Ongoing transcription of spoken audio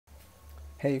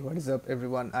Hey, what is up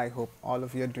everyone? I hope all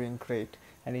of you are doing great.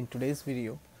 And in today's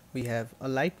video, we have a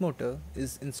light motor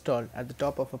is installed at the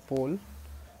top of a pole,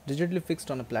 rigidly fixed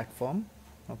on a platform.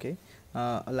 Okay,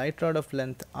 a light rod of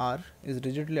length R is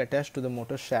rigidly attached to the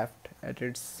motor shaft at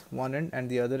its one end, and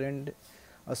the other end,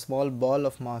 a small ball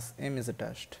of mass M is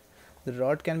attached. The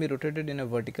rod can be rotated in a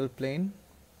vertical plane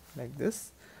like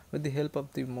this with the help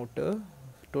of the motor.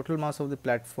 Total mass of the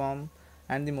platform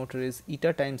and the motor is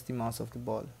eta times the mass of the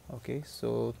ball. Okay,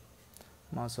 so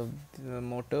mass of the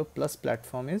motor plus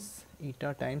platform is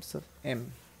eta times of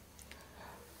m.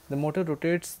 The motor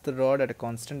rotates the rod at a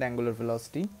constant angular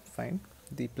velocity. Fine.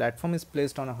 The platform is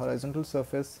placed on a horizontal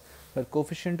surface where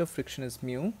coefficient of friction is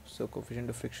mu. So coefficient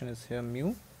of friction is here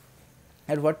mu.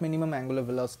 At what minimum angular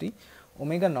velocity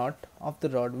omega naught of the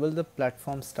rod will the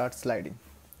platform start sliding?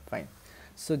 Fine.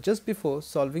 So just before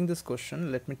solving this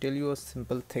question, let me tell you a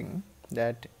simple thing,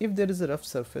 that if there is a rough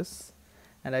surface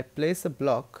and I place a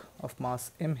block of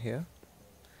mass m here,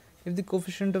 if the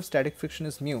coefficient of static friction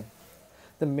is mu,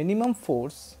 the minimum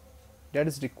force that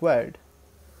is required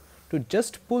to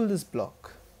just pull this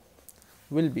block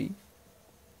will be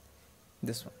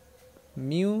this one,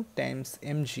 mu times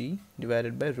mg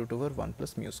divided by root over 1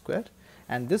 plus mu square,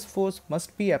 and this force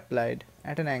must be applied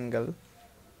at an angle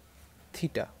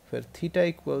theta, where theta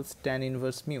equals tan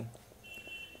inverse mu.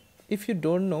 If you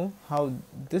don't know how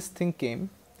this thing came,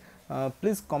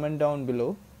 please comment down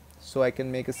below so I can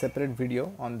make a separate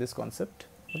video on this concept.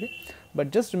 Okay,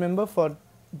 but just remember for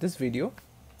this video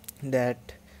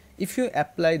that if you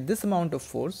apply this amount of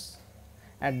force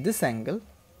at this angle,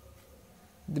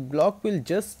 the block will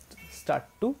just start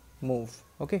to move.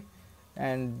 Okay,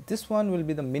 and this one will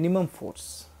be the minimum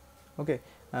force. Okay,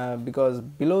 because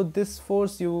below this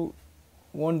force you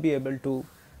won't be able to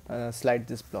slide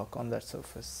this block on that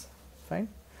surface. Fine.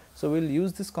 So we'll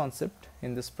use this concept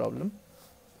in this problem.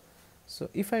 So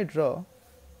if I draw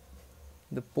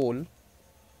the pole,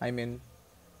 I mean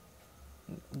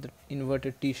the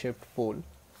inverted T-shaped pole,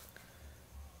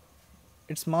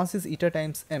 its mass is eta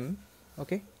times m.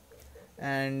 Okay,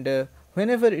 and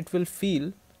whenever it will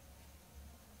feel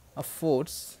a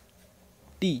force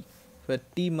T, where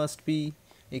T must be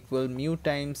equal mu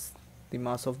times the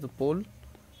mass of the pole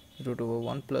root over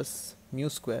 1 plus mu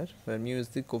square, where mu is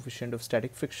the coefficient of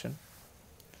static friction,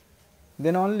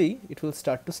 then only it will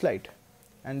start to slide,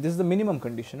 and this is the minimum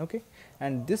condition. Okay,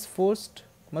 and this force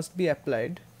must be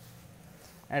applied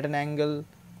at an angle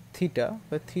theta,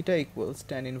 where theta equals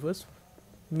tan inverse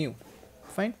mu.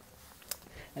 Fine.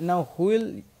 And now who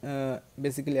will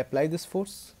basically apply this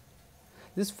force?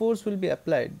 This force will be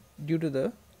applied due to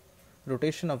the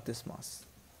rotation of this mass.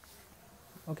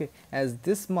 Okay, as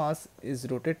this mass is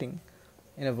rotating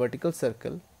in a vertical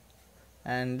circle,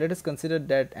 and let us consider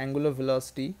that angular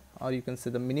velocity, or you can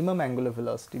say the minimum angular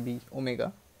velocity, be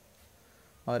omega,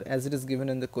 or as it is given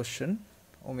in the question,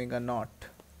 omega naught.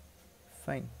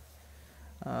 Fine.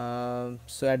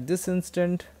 So at this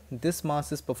instant this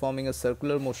mass is performing a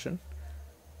circular motion,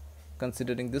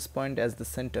 considering this point as the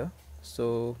center.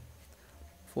 So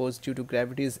force due to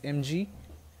gravity is mg,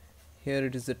 here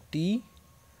it is a t,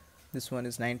 this one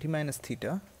is 90 minus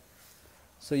theta.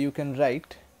 So you can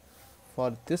write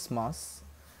for this mass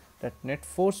that net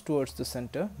force towards the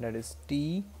center, that is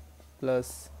T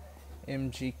plus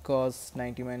mg cos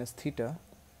 90 minus theta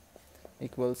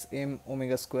equals m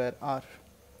omega square r.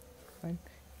 Right.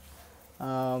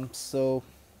 So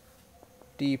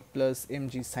T plus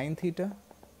mg sin theta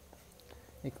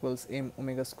equals m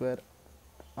omega square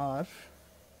r.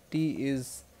 T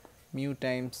is mu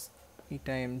times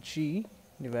eta mg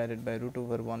divided by root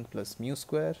over 1 plus mu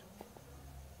square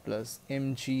plus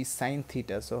mg sin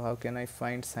theta. So how can I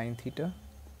find sin theta?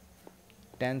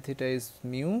 Tan theta is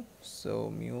mu,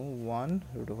 so mu 1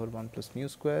 root over 1 plus mu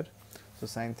square. So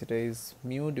sin theta is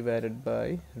mu divided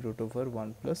by root over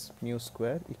 1 plus mu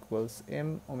square equals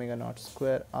m omega naught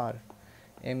square r.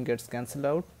 M gets cancelled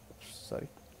out. Sorry.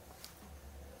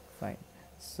 Fine.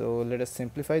 So let us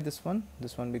simplify this one.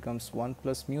 This one becomes 1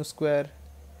 plus mu square.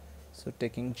 So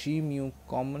taking g mu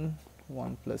common,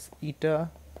 1 plus eta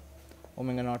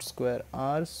omega naught square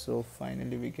r. So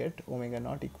finally we get omega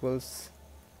naught equals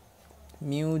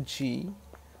mu g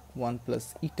 1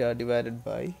 plus eta divided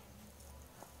by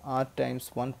r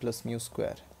times 1 plus mu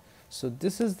square. So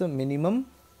this is the minimum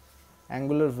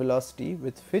angular velocity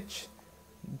with which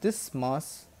this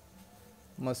mass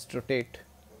must rotate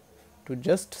to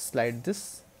just slide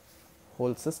this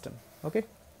whole system. Okay,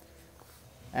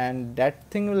 and that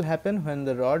thing will happen when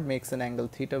the rod makes an angle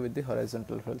theta with the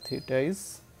horizontal, where theta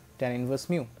is tan inverse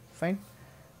mu. Fine.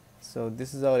 So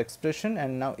this is our expression,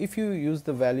 and now if you use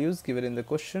the values given in the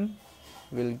question,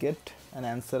 we'll get an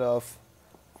answer of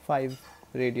 5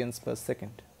 radians per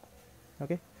second.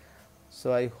 Okay,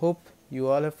 so I hope you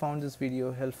all have found this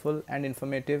video helpful and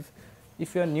informative.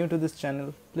 If you are new to this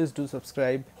channel, please do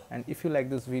subscribe, and if you like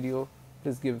this video,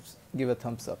 please give a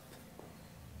thumbs up.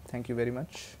 Thank you very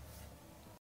much.